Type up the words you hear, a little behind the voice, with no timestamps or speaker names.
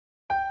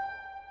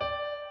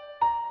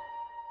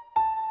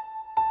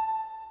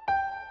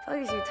Fuck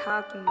is you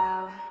talking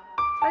about?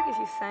 Fuck is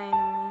you saying to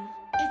me?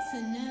 It's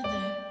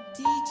another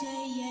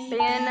DJ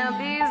Billionaire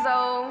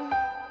Beezo.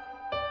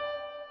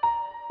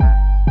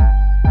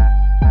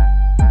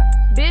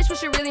 Bitch,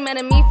 what you really mad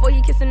at me for?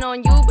 He kissing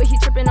on you, but he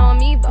tripping on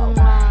me though.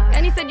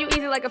 And he said you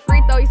easy like a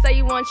free throw. He say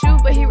you want you,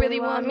 but he really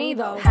want me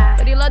though.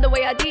 But he love the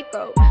way I deep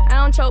throw. I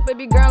don't choke,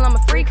 baby girl, I'm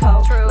a freak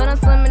hoe. Let him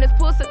swim in his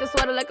pool, sip the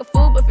sweater like a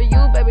fool. But for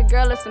you, baby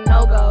girl, it's a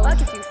no-go.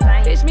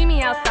 Bitch, meet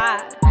me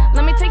outside.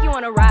 Let me take you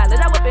on a ride, let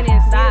that whip it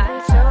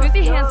inside.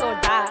 Use your hands or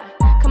die.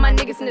 Come my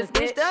niggas in this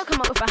bitch, they'll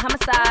come up with a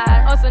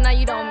homicide. Oh, so now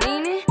you don't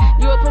mean it?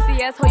 You a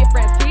pussy ass, hold your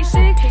friends piece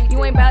shit.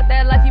 You ain't bout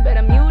that life, you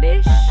better mute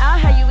it. I'll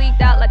have you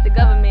leaked out like the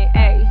government,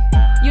 ayy.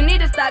 You need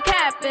to stop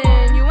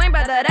capping. You ain't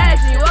bout that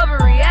action, you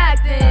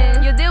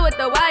overreacting. You deal with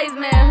the wise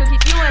man who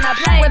keep you in a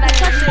place where that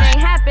tough shit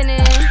ain't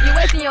happening. You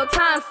wasting your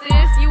time,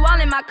 sis. You all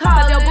in my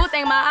car, your booth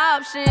ain't my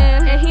option.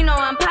 And he know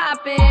I'm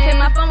popping. Hit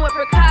my phone with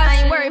precaution.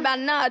 I ain't worried about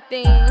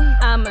nothing.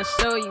 I'ma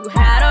show you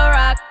how to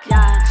rock.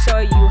 Show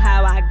you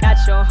how I got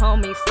your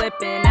homie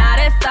slipping out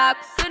his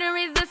socks. Couldn't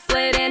resist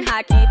slitting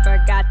hockey.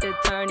 Forgot to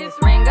turn his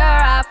ringer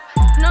off.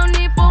 No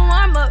need for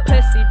warm up.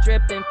 Pussy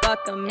dripping,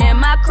 fuck him in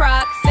my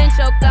Crocs. Sent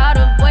your got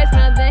a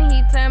voicemail, then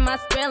he turned my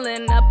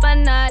spilling up a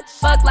notch.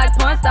 Fuck like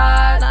porn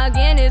stars. Log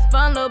in his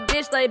phone, little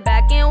bitch, lay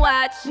back and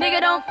watch.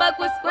 Nigga don't fuck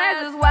with squares,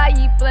 that's why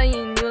he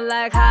playing you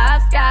like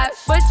hopscotch.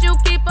 But you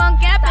keep on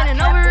capping and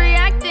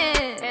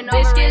overreacting. And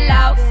bitch, get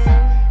lost.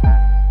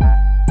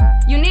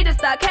 You need to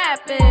stop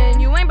capping.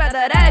 You ain't bout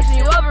that action,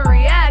 you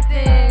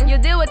overreacting. You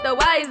deal with the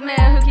wise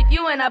man who keep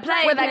you in a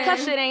place where that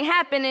cuff shit ain't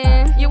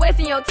happening. You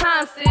wasting your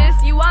time, sis.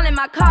 You all in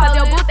my car,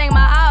 your booth ain't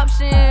my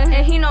option.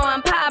 And he know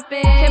I'm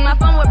popping. Hit my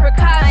phone with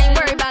precaution. I ain't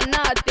worried about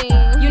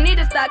nothing. You need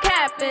to stop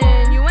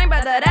capping. You ain't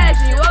bout that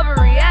action, you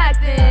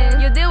overreacting.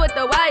 You deal with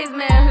the wise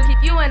man who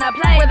keep you in a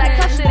place where that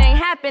cuff shit ain't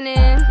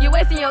happening. You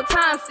wasting your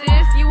time,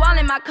 sis. You all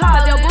in my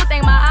car, your booth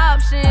ain't my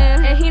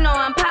option. And he know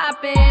I'm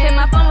popping. Hit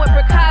my phone with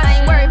precaution. I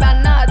ain't worried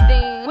about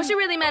nothing. What you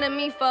really mad at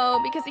me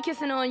for? Because he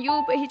kissing on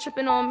you, but he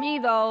tripping on me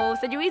though.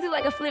 Said you easy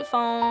like a flip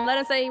phone. Let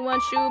him say he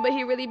wants you, but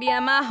he really be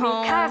at my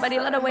home. But he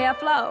love the way I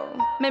flow.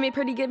 Made me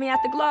pretty, get me out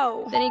the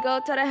glow. Then he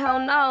go to the hell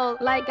no.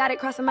 Like got it,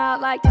 cross him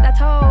out like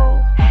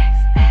tic-tac-toe.